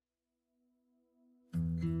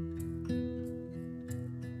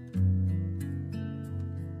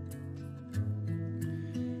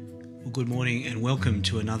Well, good morning and welcome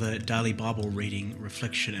to another daily Bible reading,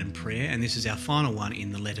 reflection and prayer. And this is our final one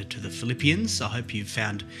in the letter to the Philippians. I hope you've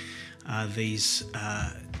found these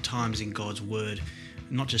times in God's Word,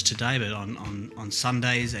 not just today, but on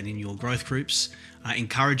Sundays and in your growth groups,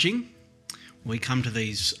 encouraging. We come to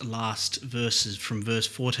these last verses from verse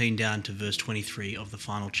 14 down to verse 23 of the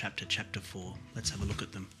final chapter, chapter 4. Let's have a look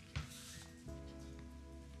at them.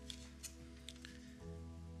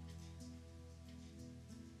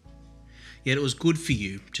 Yet it was good for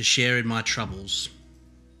you to share in my troubles.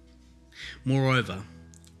 Moreover,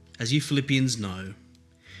 as you Philippians know,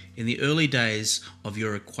 in the early days of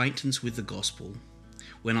your acquaintance with the gospel,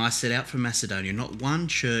 when I set out for Macedonia, not one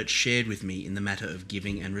church shared with me in the matter of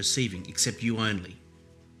giving and receiving, except you only.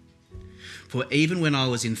 For even when I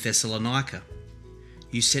was in Thessalonica,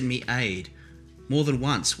 you sent me aid more than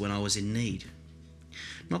once when I was in need.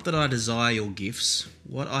 Not that I desire your gifts.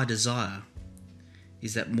 What I desire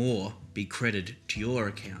is that more be credited to your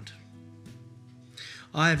account.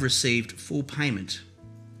 I have received full payment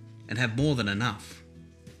and have more than enough.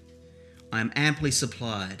 I am amply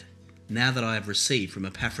supplied now that I have received from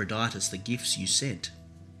Epaphroditus the gifts you sent.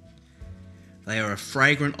 They are a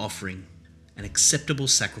fragrant offering, an acceptable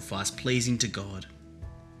sacrifice pleasing to God.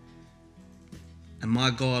 And my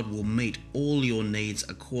God will meet all your needs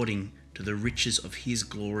according to the riches of his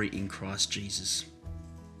glory in Christ Jesus.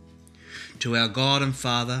 To our God and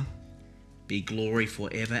Father be glory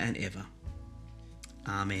forever and ever.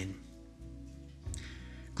 Amen.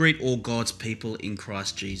 Greet all God's people in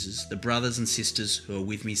Christ Jesus. The brothers and sisters who are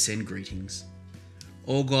with me send greetings.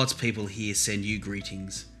 All God's people here send you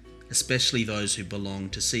greetings, especially those who belong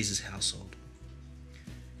to Caesar's household.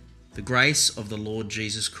 The grace of the Lord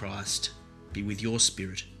Jesus Christ be with your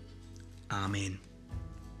spirit. Amen.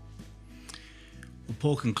 Well,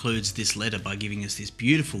 Paul concludes this letter by giving us this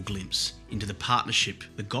beautiful glimpse into the partnership,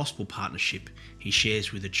 the gospel partnership he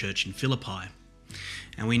shares with the church in Philippi.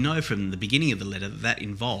 And we know from the beginning of the letter that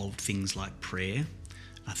involved things like prayer,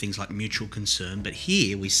 things like mutual concern, but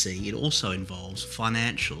here we see it also involves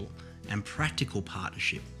financial and practical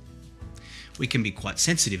partnership. We can be quite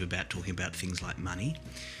sensitive about talking about things like money.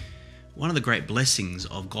 One of the great blessings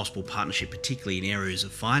of gospel partnership, particularly in areas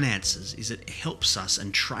of finances, is it helps us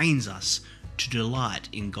and trains us to delight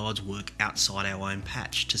in God's work outside our own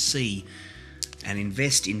patch, to see and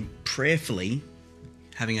invest in prayerfully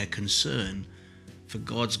having a concern for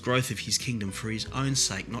God's growth of his kingdom for his own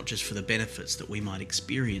sake, not just for the benefits that we might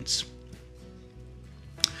experience.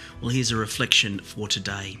 Well, here's a reflection for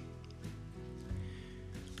today.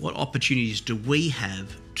 What opportunities do we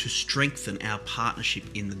have to strengthen our partnership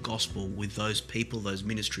in the gospel with those people, those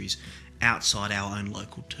ministries outside our own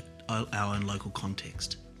local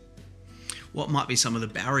context? What might be some of the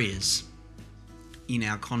barriers in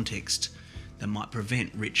our context that might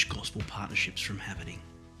prevent rich gospel partnerships from happening?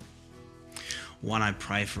 One, I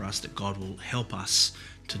pray for us that God will help us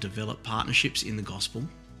to develop partnerships in the gospel,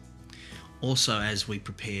 also as we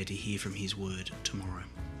prepare to hear from his word tomorrow.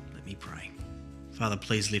 Let me pray. Father,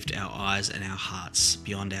 please lift our eyes and our hearts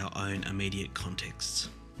beyond our own immediate contexts.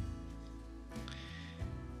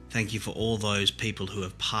 Thank you for all those people who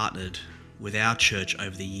have partnered with our church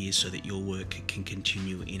over the years so that your work can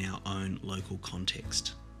continue in our own local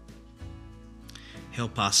context.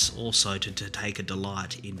 Help us also to take a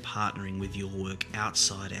delight in partnering with your work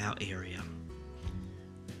outside our area,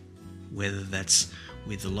 whether that's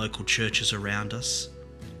with the local churches around us,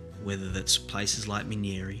 whether that's places like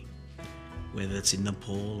Minieri, whether it's in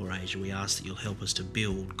Nepal or Asia. We ask that you'll help us to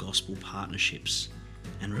build gospel partnerships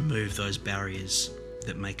and remove those barriers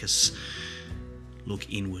that make us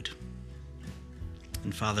look inward.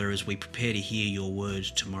 And Father, as we prepare to hear your word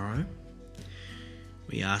tomorrow,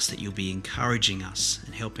 we ask that you'll be encouraging us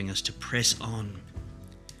and helping us to press on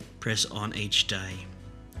each day,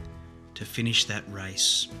 to finish that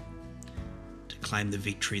race, to claim the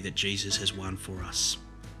victory that Jesus has won for us.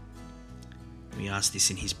 We ask this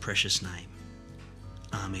in his precious name.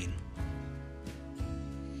 Amen.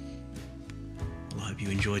 Well, I hope you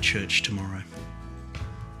enjoy church tomorrow.